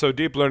 So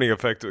deep learning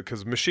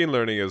because machine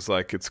learning is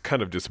like, it's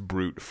kind of just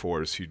brute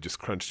force. You just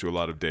crunch to a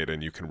lot of data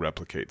and you can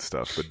replicate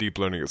stuff. But deep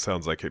learning, it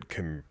sounds like it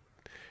can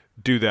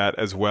do that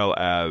as well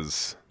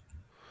as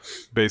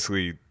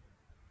basically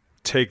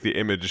take the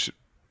image,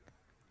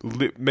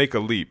 make a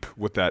leap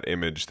with that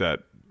image that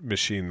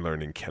machine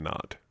learning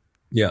cannot.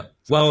 Yeah.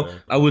 Well,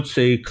 I would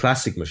say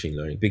classic machine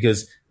learning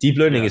because deep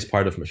learning is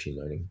part of machine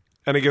learning.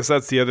 And I guess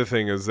that's the other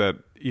thing is that,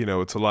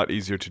 it's a lot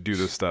easier to do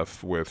this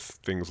stuff with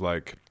things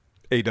like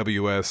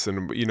AWS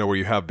and, where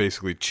you have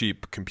basically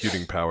cheap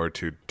computing power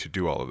to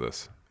do all of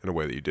this in a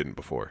way that you didn't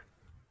before.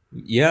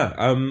 Yeah.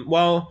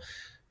 Well,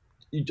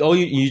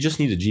 you just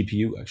need a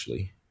GPU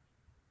actually.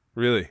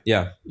 Really?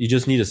 Yeah. You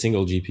just need a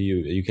single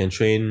GPU. You can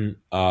train,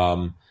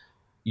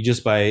 you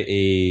just buy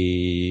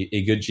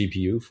a good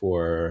GPU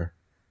for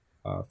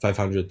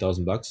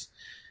 $500,000.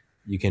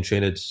 You can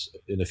train it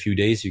in a few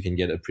days. You can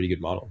get a pretty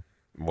good model.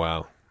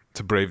 Wow. It's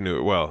a brave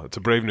new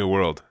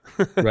world.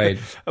 Right.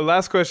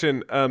 Last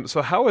question.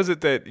 So how is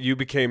it that you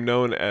became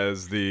known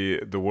as the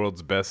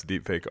world's best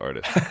deepfake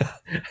artist?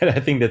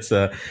 I think that's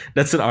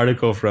an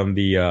article from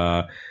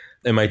the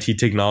MIT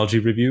Technology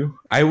Review.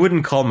 I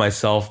wouldn't call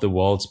myself the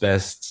world's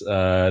best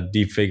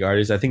deepfake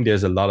artist. I think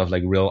there's a lot of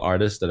like real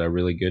artists that are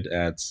really good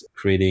at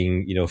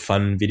creating,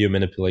 fun video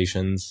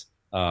manipulations,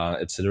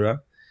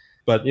 etc.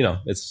 But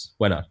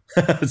why not?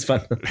 It's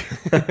fun.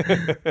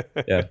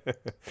 Yeah.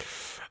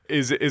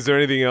 Is there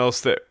anything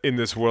else that in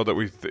this world that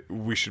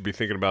we should be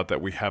thinking about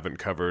that we haven't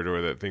covered,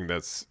 or that thing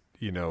that's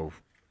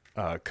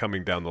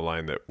coming down the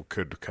line that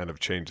could kind of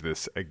change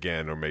this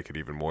again or make it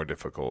even more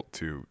difficult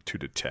to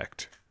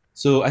detect?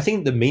 So I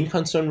think the main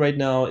concern right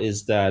now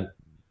is that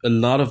a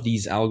lot of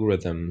these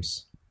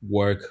algorithms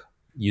work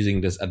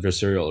using this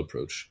adversarial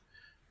approach.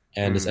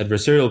 And this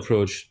adversarial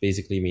approach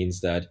basically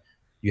means that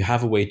you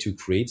have a way to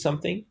create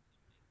something,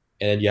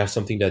 and you have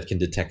something that can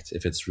detect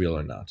if it's real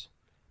or not.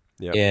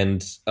 Yep.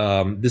 And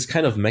this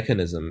kind of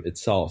mechanism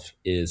itself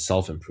is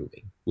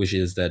self-improving, which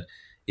is that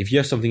if you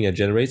have something that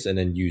generates and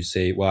then you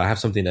say, well, I have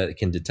something that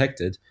can detect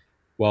it,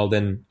 well,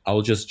 then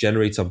I'll just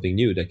generate something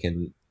new that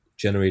can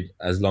generate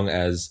as long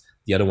as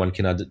the other one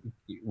cannot,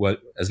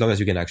 as long as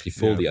you can actually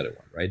fool the other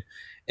one, right?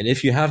 And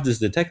if you have this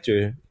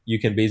detector, you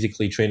can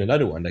basically train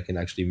another one that can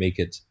actually make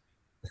it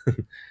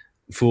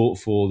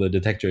fool the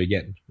detector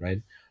again,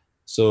 right?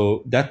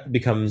 So that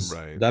becomes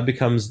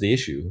the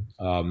issue,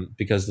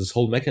 because this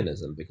whole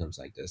mechanism becomes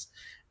like this.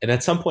 And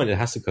at some point, it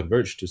has to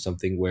converge to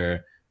something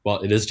where, well,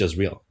 it is just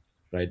real,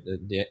 right?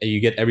 You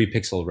get every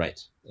pixel right,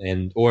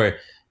 or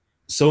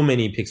so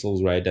many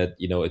pixels right that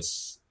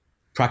it's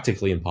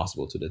practically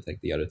impossible to detect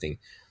the other thing.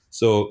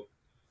 So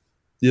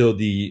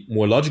the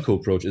more logical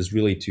approach is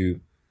really to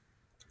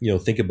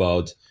think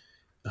about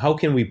how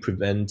can we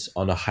prevent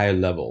on a higher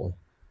level,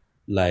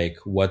 like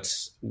what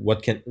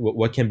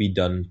can be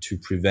done to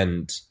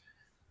prevent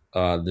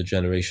the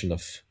generation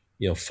of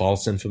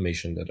false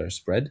information that are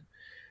spread.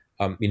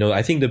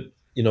 I think that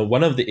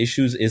one of the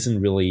issues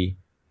isn't really,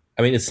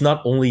 it's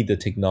not only the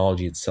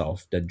technology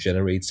itself that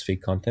generates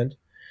fake content.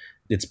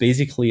 It's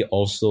basically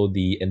also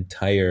the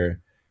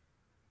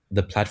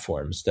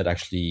platforms that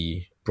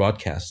actually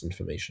broadcast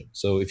information.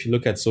 So if you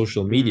look at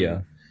social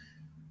media,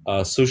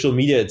 social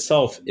media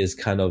itself is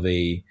kind of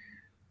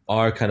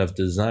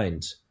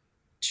designed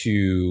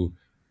to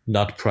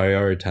not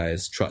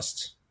prioritize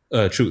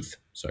truth,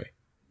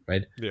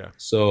 right? Yeah.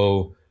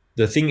 So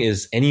the thing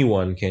is,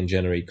 anyone can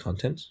generate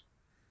content.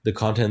 The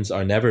contents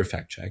are never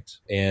fact-checked.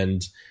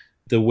 And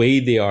the way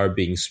they are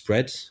being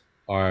spread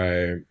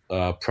are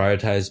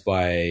prioritized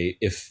by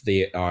if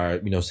they are,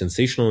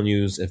 sensational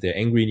news, if they're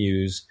angry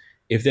news,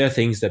 if they're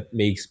things that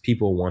makes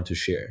people want to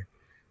share.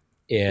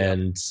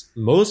 And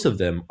most of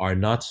them are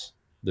not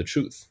the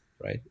truth,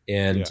 right?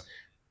 And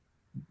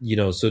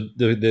so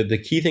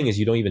the key thing is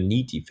you don't even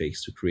need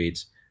deepfakes to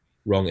create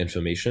wrong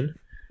information.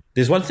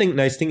 There's one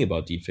nice thing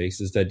about deepfakes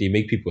is that they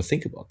make people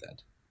think about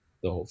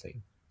the whole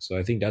thing. So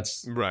I think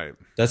that's right.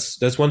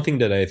 That's one thing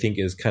that I think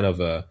is kind of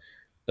a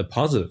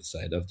positive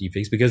side of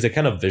deepfakes, because they're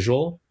kind of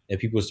visual and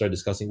people start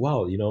discussing,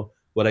 wow,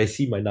 what I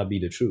see might not be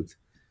the truth.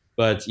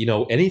 But,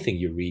 anything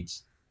you read,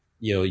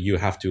 you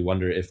have to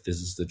wonder if this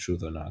is the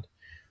truth or not.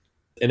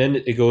 And then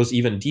it goes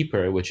even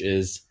deeper, which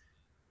is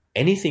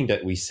anything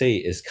that we say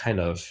is kind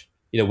of,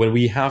 when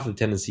we have the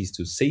tendencies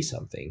to say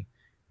something,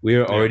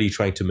 we're already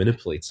trying to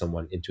manipulate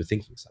someone into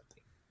thinking something.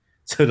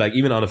 So like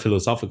even on a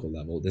philosophical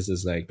level, this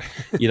is like,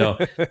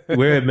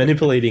 we're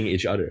manipulating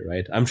each other,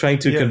 right? I'm trying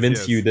to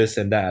convince you this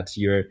and that.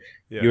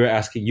 You're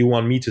asking, you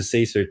want me to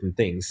say certain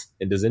things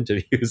in this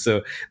interview.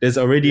 So there's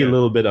already a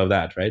little bit of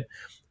that, right?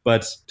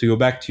 But to go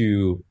back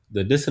to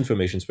the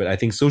disinformation spread, I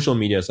think social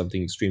media is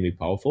something extremely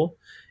powerful.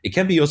 It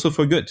can be also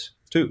for good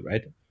too,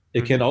 right?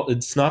 It can.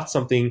 It's not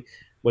something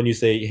when you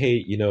say,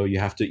 hey, you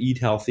have to eat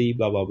healthy,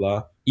 blah, blah,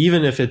 blah.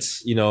 Even if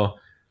it's,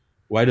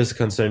 why does it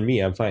concern me?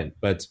 I'm fine.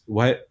 But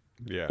why?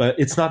 Yeah. But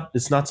it's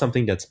not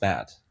something that's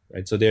bad,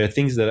 right? So there are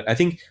things that I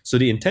think. So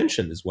the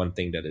intention is one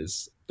thing that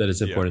is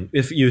important.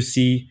 If you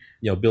see,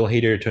 Bill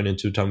Hader turn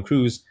into Tom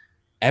Cruise,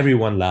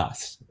 everyone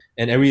laughs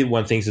and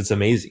everyone thinks it's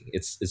amazing.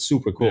 It's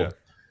super cool. Yeah.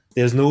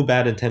 There's no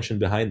bad intention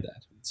behind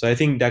that. So I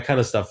think that kind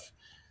of stuff.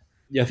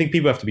 I think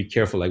people have to be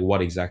careful, like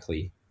what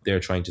exactly they're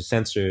trying to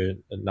censor,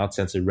 not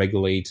censor,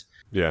 regulate.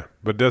 Yeah,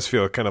 but it does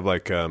feel kind of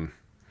like maybe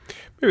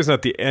it's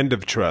not the end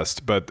of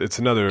trust, but it's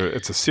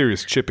a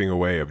serious chipping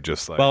away of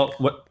just like. Well,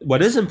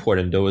 what is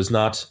important though is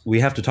not, we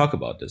have to talk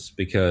about this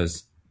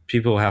because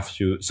people have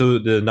to. So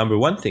the number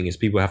one thing is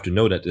people have to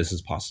know that this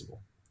is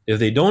possible. If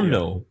they don't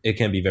know, it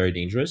can be very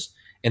dangerous.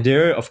 And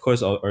there are, of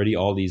course, already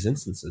all these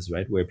instances,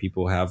 right, where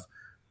people have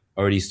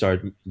already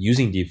started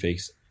using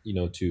deepfakes,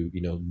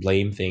 to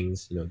blame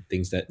things,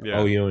 things that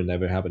it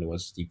never happened. It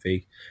was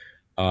deepfake.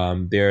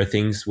 There are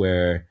things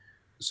where.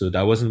 So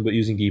that wasn't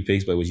using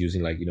deepfakes, but it was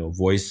using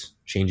voice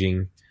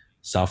changing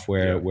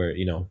software where,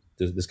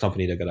 this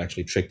company that got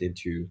actually tricked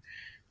into,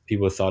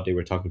 people thought they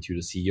were talking to the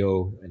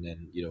CEO and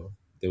then,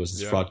 there was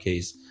this fraud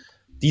case,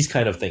 these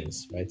kind of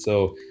things, right?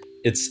 So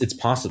it's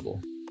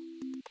possible.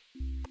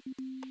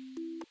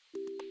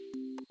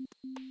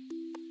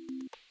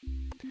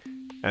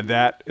 And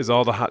that is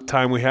all the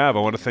time we have. I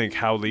want to thank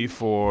Hao Li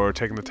for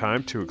taking the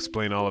time to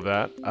explain all of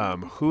that.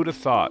 Who'd have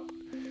thought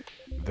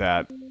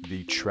that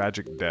the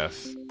tragic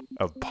death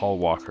of Paul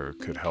Walker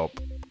could help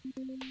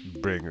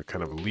bring a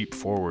kind of leap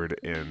forward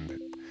in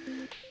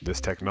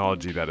this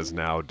technology that is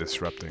now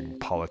disrupting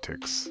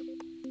politics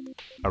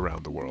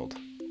around the world.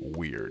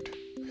 Weird.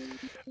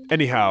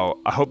 Anyhow,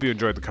 I hope you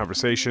enjoyed the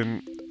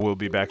conversation. We'll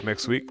be back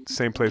next week,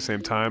 same place,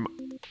 same time.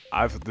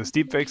 This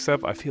deepfake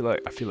stuff, I feel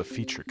a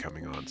feature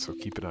coming on, so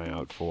keep an eye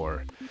out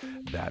for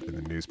that in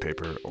the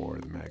newspaper or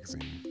the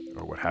magazine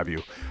or what have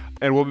you.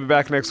 And we'll be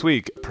back next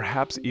week,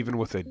 perhaps even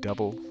with a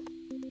double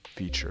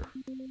feature.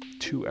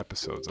 2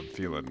 episodes. I'm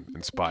feeling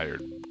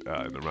inspired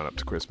in the run-up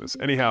to Christmas.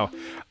 Anyhow,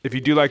 if you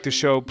do like the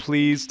show,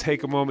 please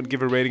take a moment,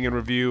 give a rating and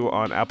review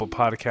on Apple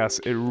Podcasts.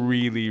 It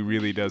really,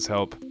 really does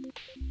help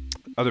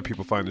other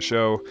people find the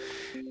show.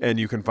 And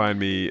you can find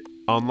me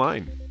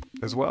online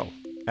as well,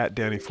 at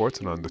Danny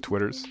Fortson on the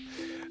Twitters.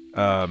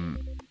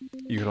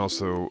 You can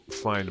also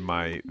find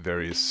my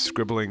various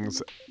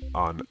scribblings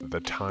on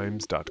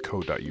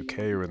thetimes.co.uk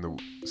or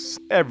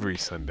every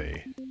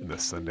Sunday in the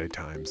Sunday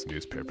Times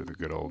newspaper, the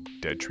good old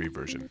Dead Tree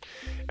version.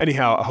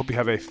 Anyhow, I hope you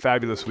have a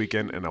fabulous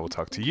weekend, and I will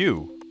talk to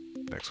you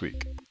next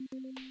week.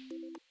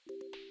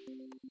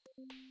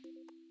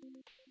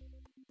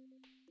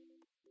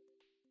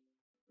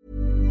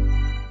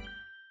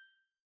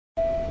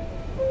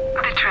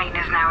 The train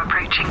is now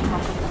approaching.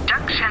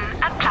 Junction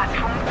at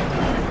platform.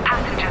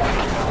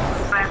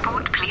 Passengers,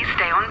 airport, please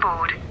stay on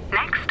board.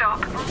 Next stop,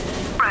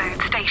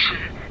 road station.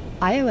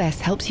 iOS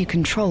helps you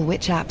control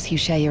which apps you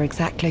share your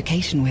exact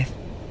location with.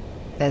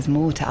 There's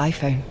more to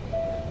iPhone.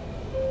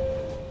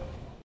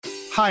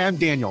 Hi, I'm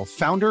Daniel,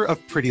 founder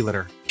of Pretty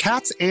Litter.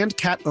 Cats and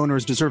cat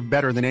owners deserve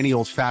better than any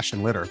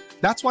old-fashioned litter.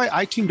 That's why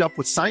I teamed up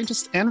with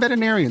scientists and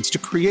veterinarians to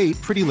create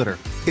Pretty Litter.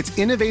 Its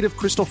innovative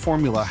crystal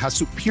formula has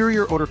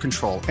superior odor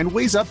control and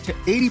weighs up to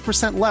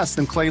 80% less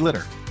than clay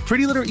litter.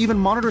 Pretty Litter even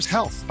monitors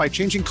health by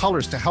changing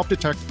colors to help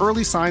detect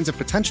early signs of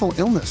potential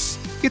illness.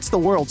 It's the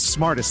world's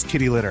smartest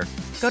kitty litter.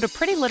 Go to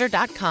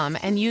prettylitter.com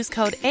and use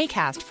code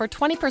ACAST for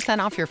 20%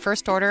 off your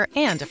first order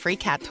and a free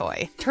cat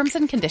toy. Terms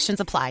and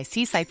conditions apply.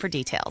 See site for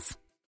details.